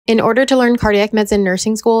In order to learn cardiac meds in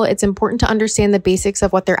nursing school, it's important to understand the basics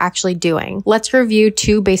of what they're actually doing. Let's review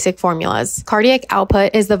two basic formulas. Cardiac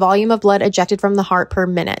output is the volume of blood ejected from the heart per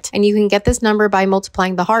minute, and you can get this number by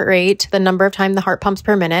multiplying the heart rate, the number of times the heart pumps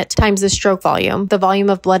per minute, times the stroke volume, the volume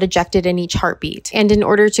of blood ejected in each heartbeat. And in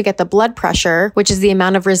order to get the blood pressure, which is the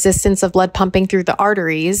amount of resistance of blood pumping through the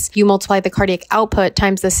arteries, you multiply the cardiac output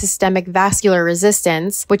times the systemic vascular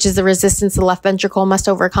resistance, which is the resistance the left ventricle must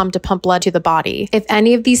overcome to pump blood to the body. If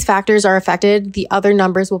any of these factors are affected, the other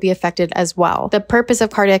numbers will be affected as well. The purpose of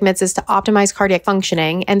cardiac meds is to optimize cardiac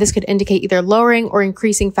functioning, and this could indicate either lowering or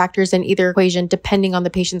increasing factors in either equation depending on the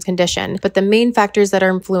patient's condition. But the main factors that are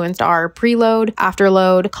influenced are preload,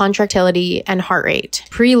 afterload, contractility, and heart rate.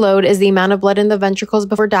 Preload is the amount of blood in the ventricles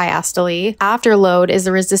before diastole. Afterload is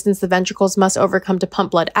the resistance the ventricles must overcome to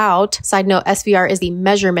pump blood out. Side note, SVR is the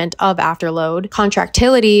measurement of afterload.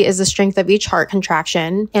 Contractility is the strength of each heart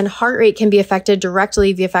contraction. And heart rate can be affected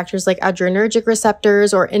directly via factors like adrenergic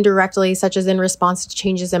receptors or indirectly, such as in response to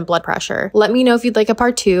changes in blood pressure. Let me know if you'd like a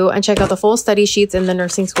part 2 and check out the full study sheets in the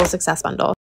Nursing School Success Bundle.